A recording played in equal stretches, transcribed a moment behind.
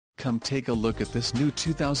Come take a look at this new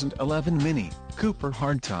 2011 Mini Cooper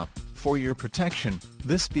Hardtop. For your protection,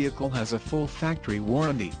 this vehicle has a full factory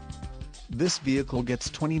warranty. This vehicle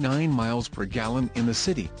gets 29 miles per gallon in the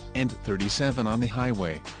city, and 37 on the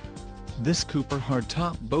highway. This Cooper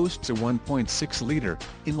Hardtop boasts a 1.6-liter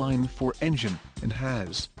inline-4 engine, and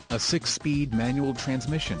has a 6-speed manual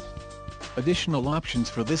transmission. Additional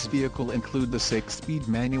options for this vehicle include the 6-speed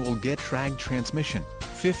manual Getrag transmission,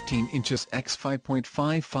 15 inches x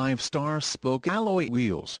 5.55 star spoke alloy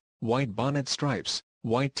wheels, white bonnet stripes,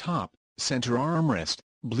 white top, center armrest,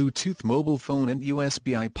 Bluetooth mobile phone and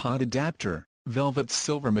USB iPod adapter, velvet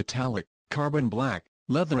silver metallic, carbon black,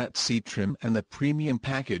 leatherette seat trim and the premium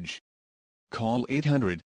package. Call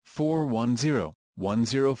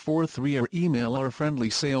 800-410-1043 or email our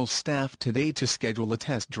friendly sales staff today to schedule a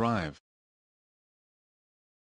test drive.